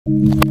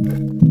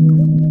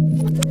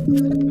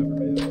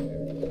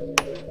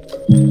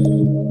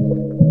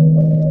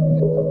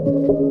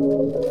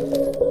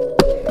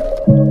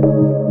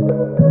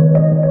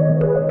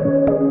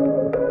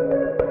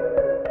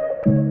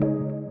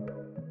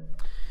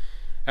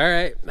All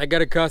right, I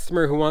got a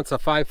customer who wants a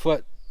 5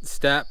 foot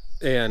step,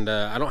 and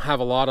I don't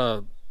have a lot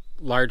of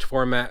large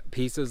format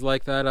pieces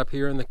like that up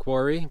here in the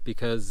quarry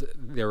because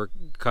they were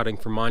cutting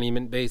for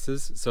monument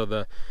bases. So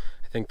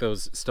I think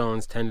those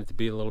stones tended to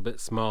be a little bit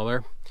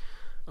smaller.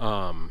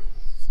 Um,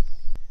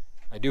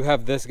 I do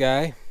have this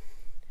guy.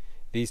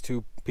 These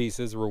two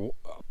pieces were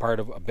part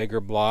of a bigger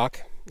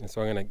block, and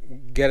so I'm going to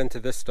get into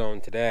this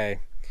stone today.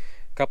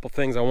 A couple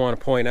things I want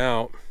to point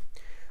out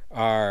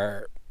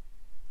are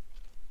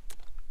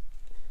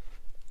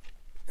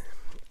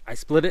I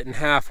split it in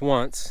half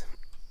once,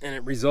 and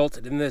it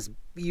resulted in this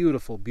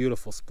beautiful,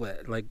 beautiful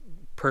split, like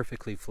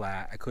perfectly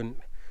flat. I couldn't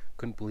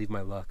believe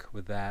my luck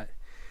with that.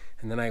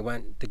 And then I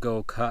went to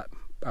go cut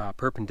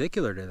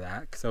perpendicular to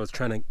that because I was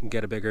trying to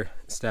get a bigger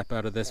step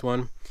out of this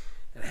one.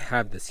 And I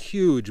have this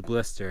huge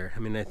blister. I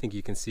mean, I think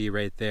you can see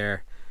right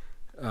there,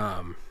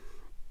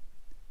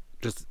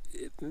 just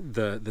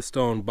the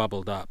stone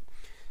bubbled up.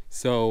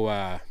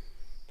 So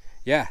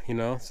yeah,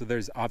 so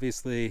there's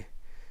obviously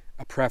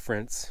a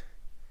preference.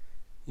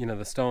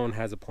 The stone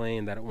has a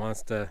plane that it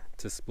wants to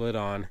split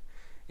on,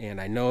 and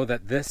I know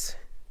that this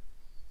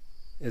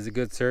is a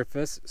good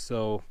surface,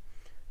 so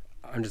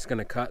I'm just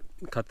going to cut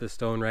the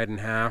stone right in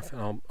half,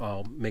 and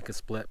I'll make a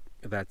split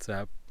that's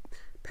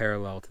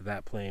parallel to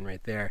that plane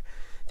right there.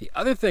 The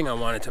other thing I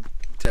wanted to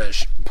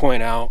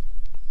point out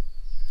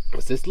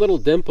was this little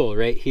dimple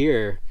right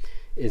here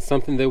is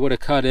something they would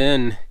have cut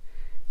in,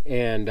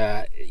 and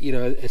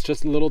it's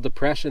just a little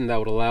depression that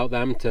would allow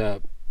them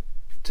to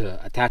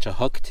attach a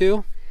hook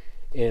to.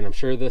 And I'm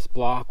sure this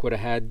block would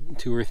have had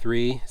 2 or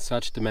 3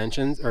 such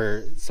dimensions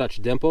or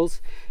such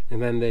dimples,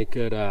 and then they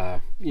could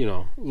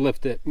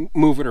lift it,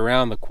 move it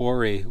around the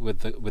quarry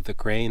with the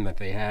crane that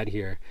they had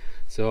here.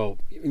 So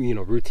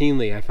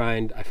routinely I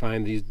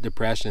find these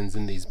depressions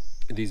in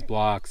these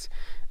blocks,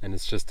 and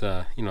it's just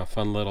a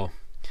fun little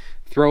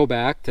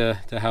throwback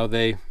to how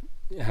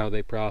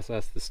they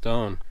process the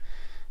stone.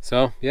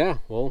 So yeah,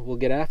 we'll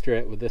get after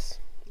it with this,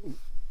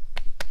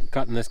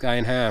 cutting this guy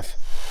in half.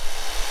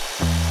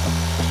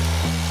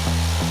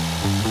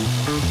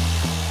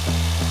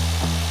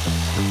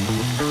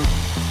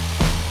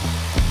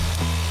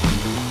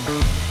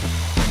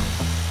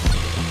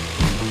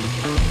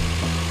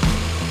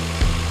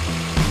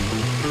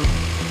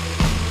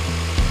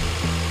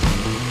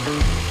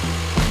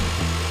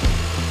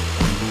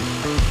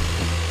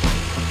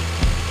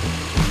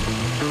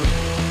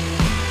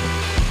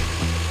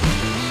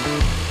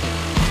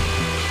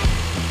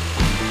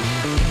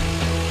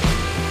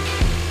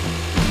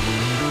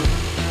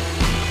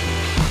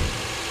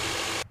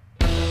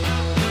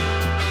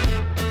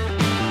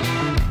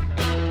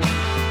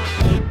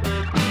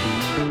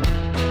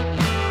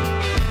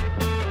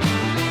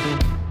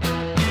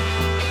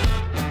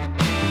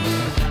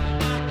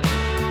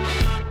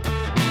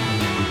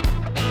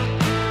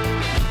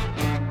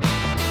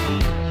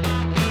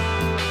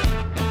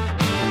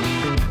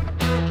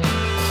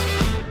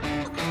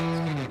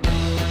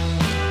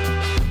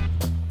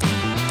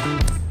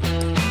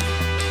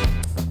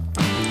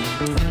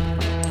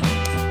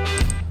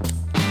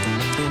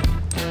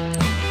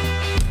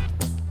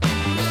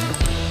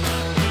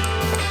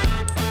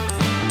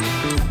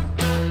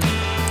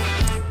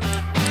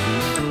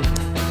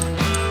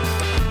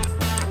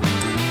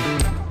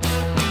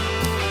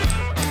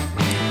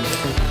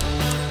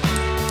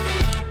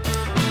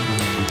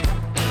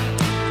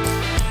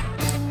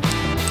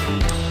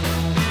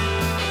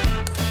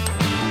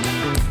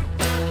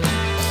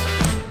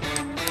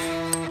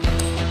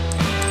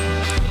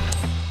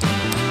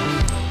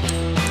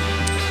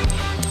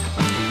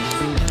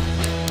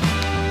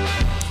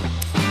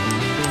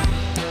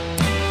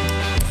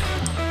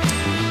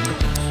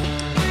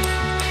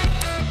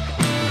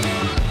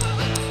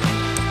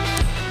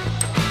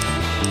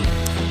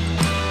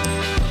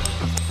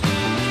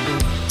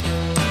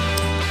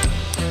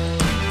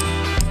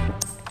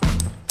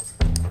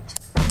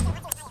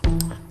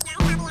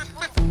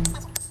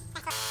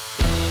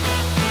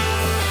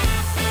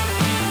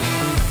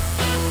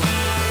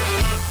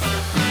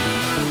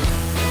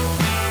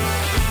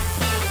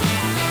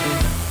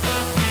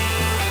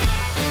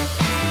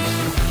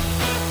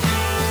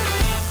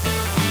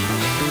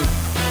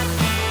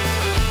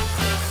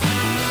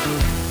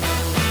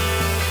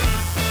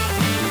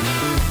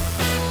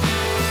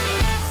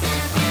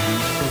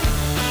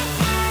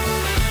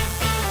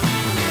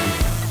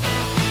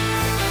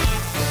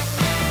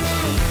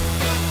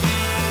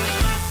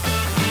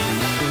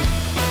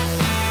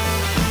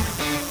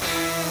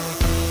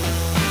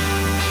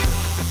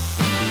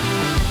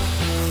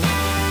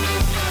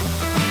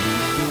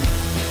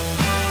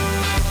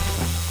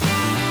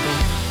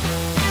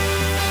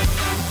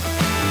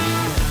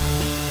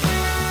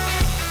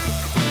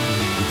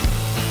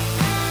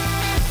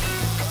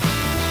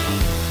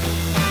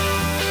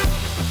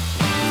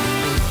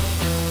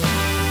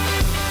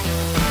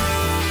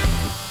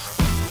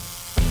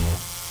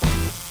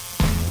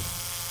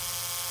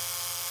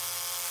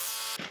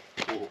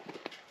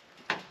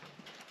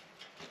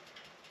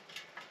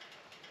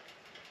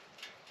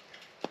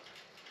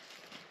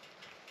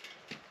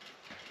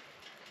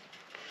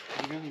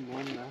 got any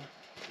more than that?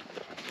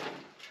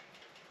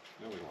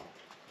 There we go.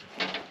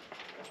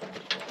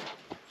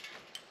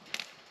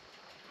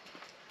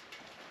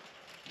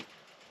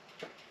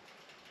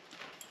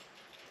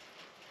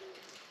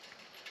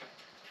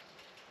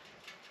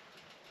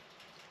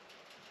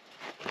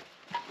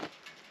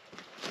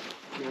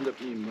 You end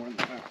up needing more than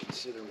that,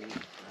 considering the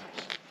price.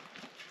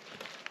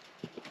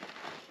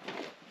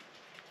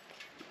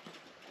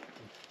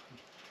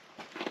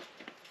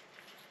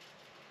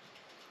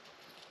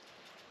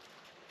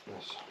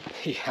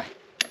 Yeah.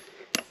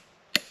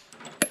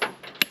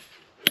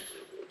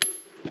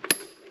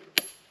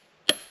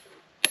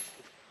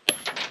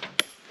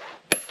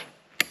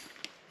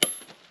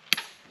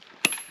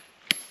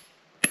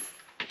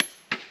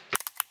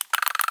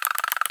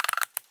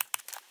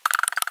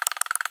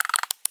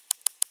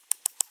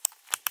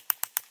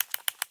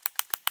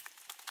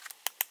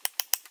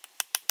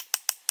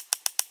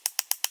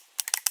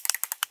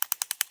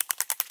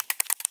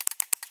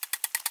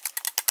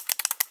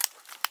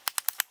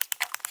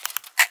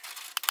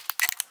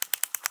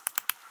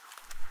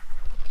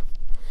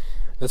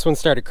 This one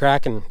started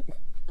cracking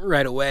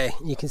right away.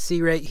 You can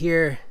see right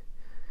here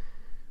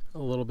a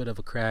little bit of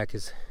a crack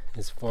is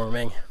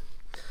forming.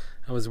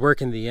 I was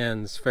working the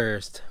ends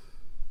first.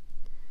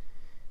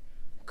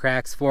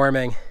 Cracks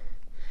forming.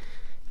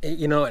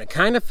 You know, it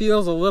kind of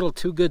feels a little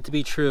too good to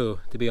be true,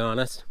 to be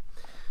honest.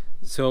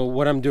 So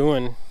what I'm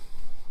doing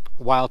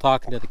while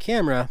talking to the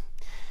camera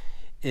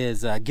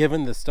is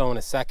giving the stone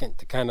a second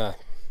to kind of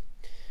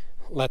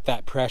let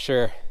that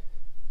pressure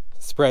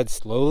spread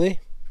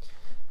slowly.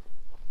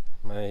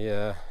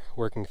 My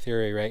working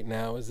theory right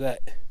now is that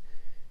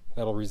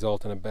that'll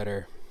result in a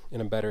better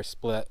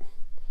split.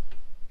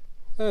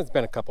 It's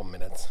been a couple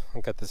minutes.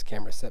 I'll get this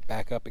camera set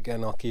back up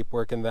again. I'll keep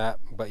working that.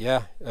 But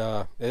yeah,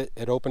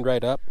 it opened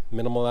right up.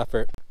 Minimal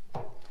effort.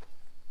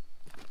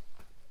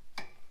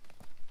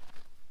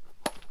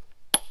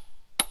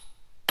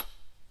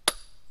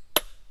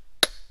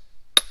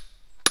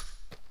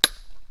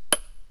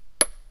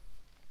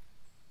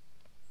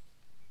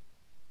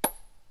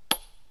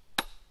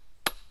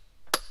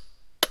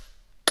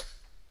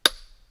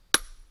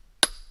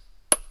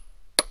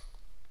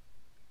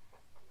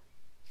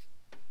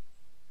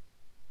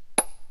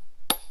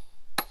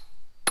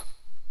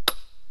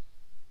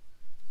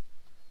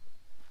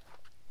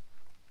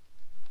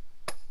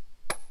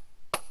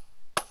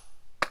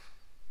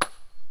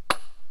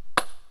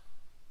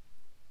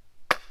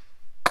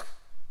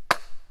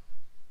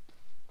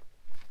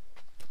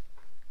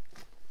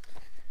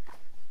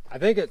 I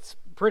think it's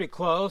pretty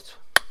close.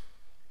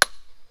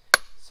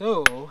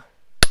 So,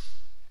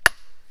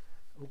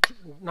 I'm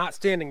not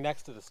standing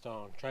next to the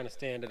stone, I'm trying to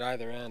stand at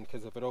either end,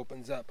 because if it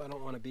opens up, I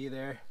don't want to be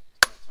there.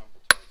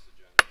 Tumble towards the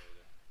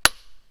generator.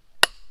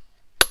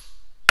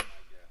 My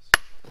guess.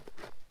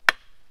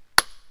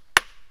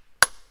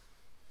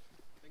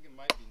 I think it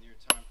might be near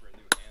time for a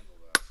new handle,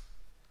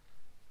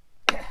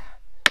 though.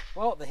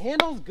 Well, the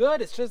handle's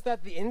good. It's just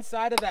that the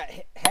inside of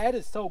that head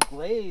is so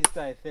glazed,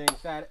 I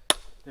think, that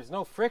there's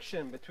no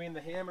friction between the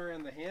hammer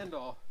and the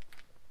handle.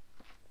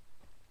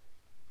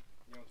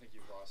 You don't think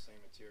you've lost any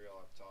material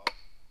up top?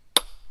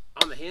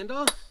 On the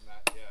handle?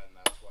 Yeah, and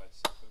that's why it's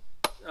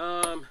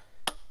slipping?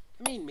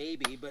 I mean,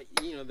 maybe, but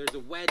you know, there's a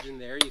wedge in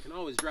there. You can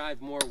always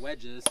drive more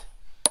wedges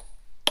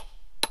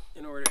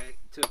in order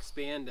to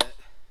expand it.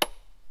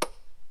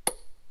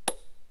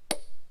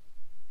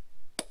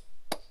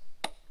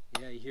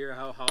 Yeah, you hear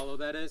how hollow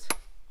that is?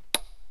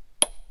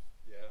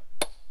 Yeah.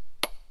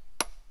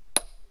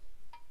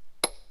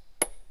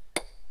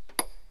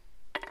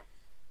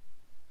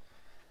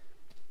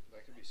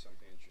 That could be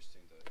something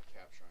interesting to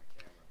capture on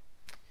camera.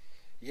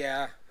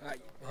 Yeah,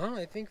 well,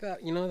 I think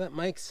that, you know, that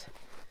mic's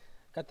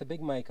got the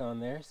big mic on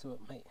there, so it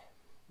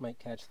might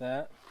catch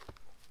that.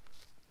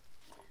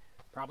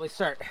 Probably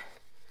start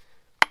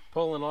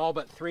pulling all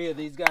but 3 of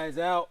these guys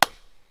out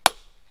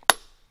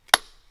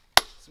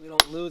so we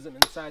don't lose them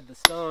inside the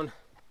stone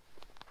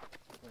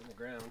or in the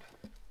ground.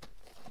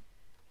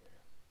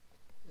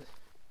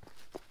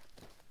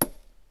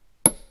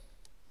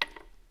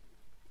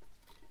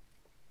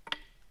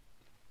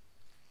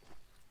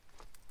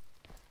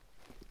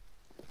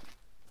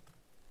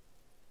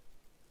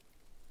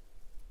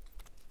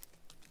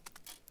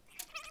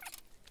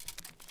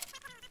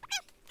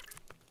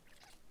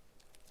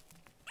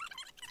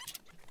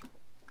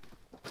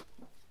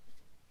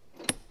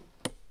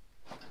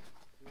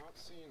 Not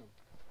seeing them.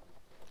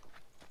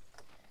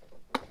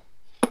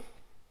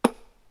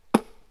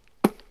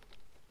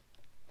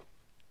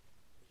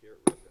 Hear it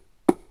ripping.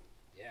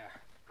 Yeah.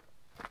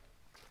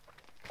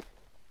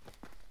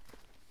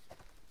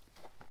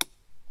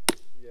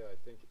 Yeah, I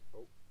think.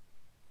 Oh,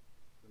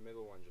 the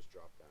middle one just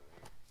dropped down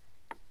here.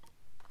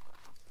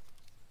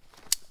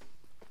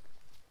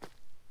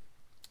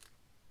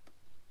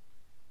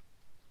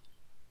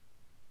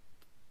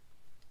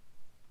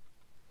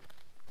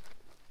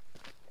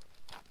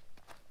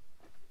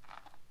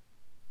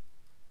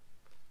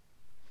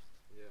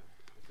 Yeah,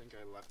 I think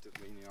I left it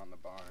leaning on the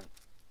barn.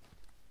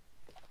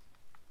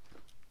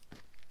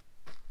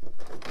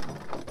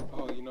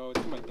 Oh, you know,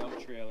 it's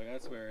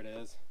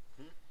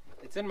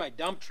It's in my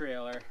dump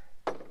trailer.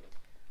 I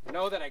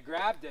know that I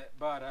grabbed it,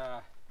 but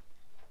Oh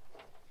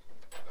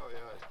yeah,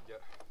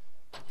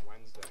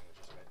 Wednesday and it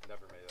just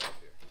never made it up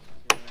here.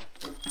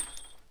 yeah.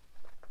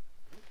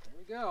 There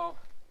we go.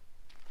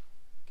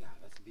 God,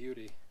 that's a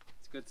beauty.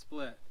 It's a good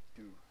split.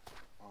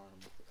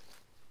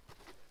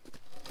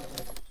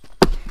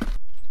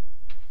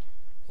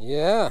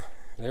 Yeah,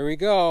 there we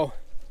go.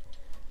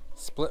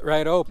 Split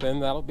right open.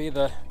 That'll be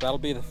the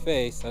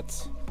face.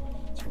 It's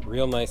a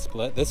real nice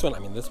split. This one, I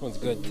mean, this one's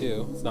good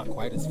too. It's not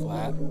quite as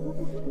flat.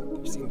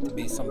 There seems to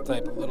be some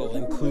type of little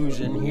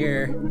inclusion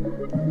here. I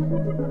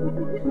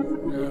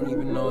don't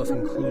even know if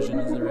inclusion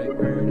is the right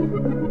word.